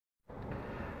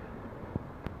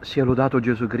Sia lodato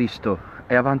Gesù Cristo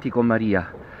e avanti con Maria.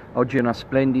 Oggi è una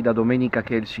splendida domenica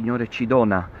che il Signore ci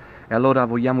dona e allora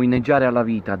vogliamo inneggiare alla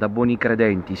vita da buoni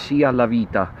credenti, sia alla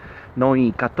vita.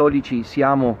 Noi cattolici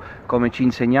siamo, come ci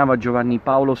insegnava Giovanni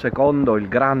Paolo II, il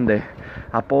grande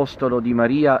apostolo di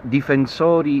Maria,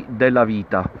 difensori della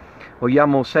vita.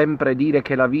 Vogliamo sempre dire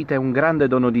che la vita è un grande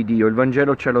dono di Dio, il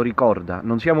Vangelo ce lo ricorda.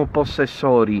 Non siamo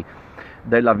possessori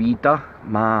della vita,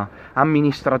 ma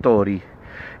amministratori.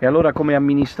 E allora come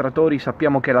amministratori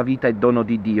sappiamo che la vita è dono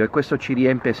di Dio e questo ci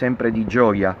riempie sempre di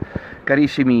gioia.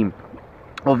 Carissimi,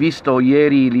 ho visto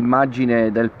ieri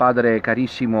l'immagine del padre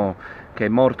carissimo che è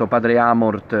morto, padre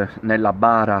Amort, nella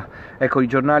bara. Ecco, i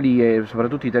giornali e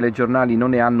soprattutto i telegiornali non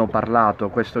ne hanno parlato,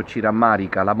 questo ci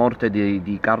rammarica. La morte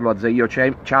di Carlo Azeglio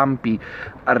Ciampi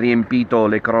ha riempito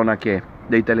le cronache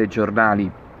dei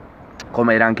telegiornali,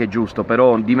 come era anche giusto,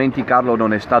 però dimenticarlo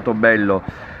non è stato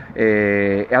bello.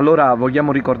 E allora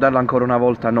vogliamo ricordarlo ancora una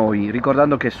volta noi,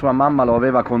 ricordando che sua mamma lo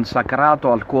aveva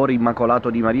consacrato al cuore immacolato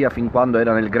di Maria fin quando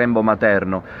era nel grembo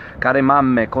materno. Care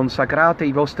mamme, consacrate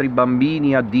i vostri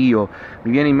bambini a Dio.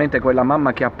 Mi viene in mente quella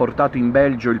mamma che ha portato in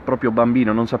Belgio il proprio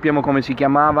bambino, non sappiamo come si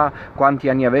chiamava, quanti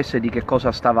anni avesse, di che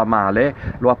cosa stava male,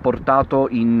 lo ha portato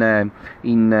in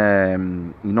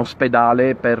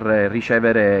ospedale per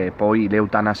ricevere poi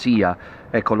l'eutanasia.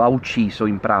 Ecco, l'ha ucciso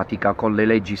in pratica con le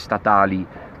leggi statali.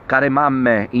 Care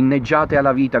mamme, inneggiate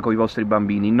alla vita con i vostri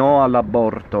bambini, no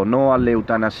all'aborto, no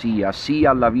all'eutanasia, sì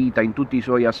alla vita in tutti i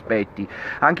suoi aspetti.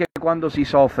 Anche quando si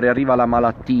soffre, arriva la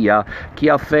malattia, chi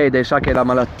ha fede sa che la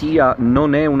malattia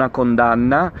non è una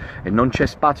condanna e non c'è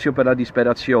spazio per la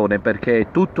disperazione, perché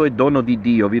tutto è dono di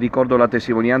Dio. Vi ricordo la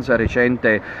testimonianza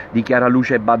recente di Chiara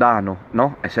Luce Badano,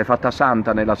 no? E si è fatta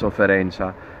santa nella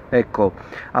sofferenza. Ecco,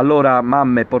 allora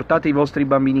mamme, portate i vostri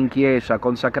bambini in chiesa,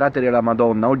 consacrateli alla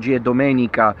Madonna, oggi è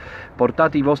domenica,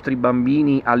 portate i vostri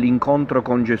bambini all'incontro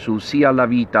con Gesù, sia alla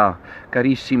vita,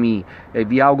 carissimi, e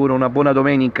vi auguro una buona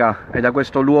domenica e da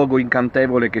questo luogo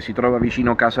incantevole che si trova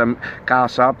vicino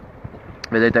casa.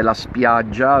 Vedete la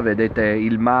spiaggia, vedete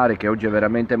il mare che oggi è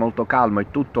veramente molto calmo e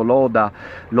tutto loda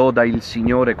il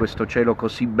Signore, questo cielo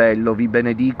così bello. Vi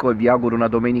benedico e vi auguro una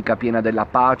domenica piena della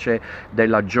pace,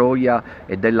 della gioia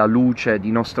e della luce di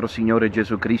nostro Signore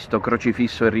Gesù Cristo,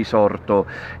 crocifisso e risorto.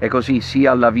 E così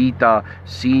sia alla vita,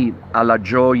 sì alla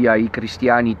gioia, i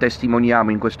cristiani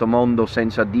testimoniamo in questo mondo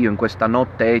senza Dio, in questa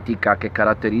notte etica che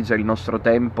caratterizza il nostro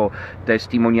tempo,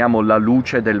 testimoniamo la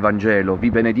luce del Vangelo. Vi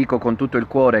benedico con tutto il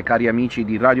cuore, cari amici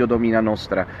di Radio Domina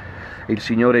Nostra. Il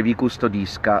Signore vi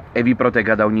custodisca e vi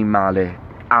protegga da ogni male.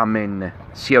 Amen.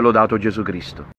 Sia lodato Gesù Cristo.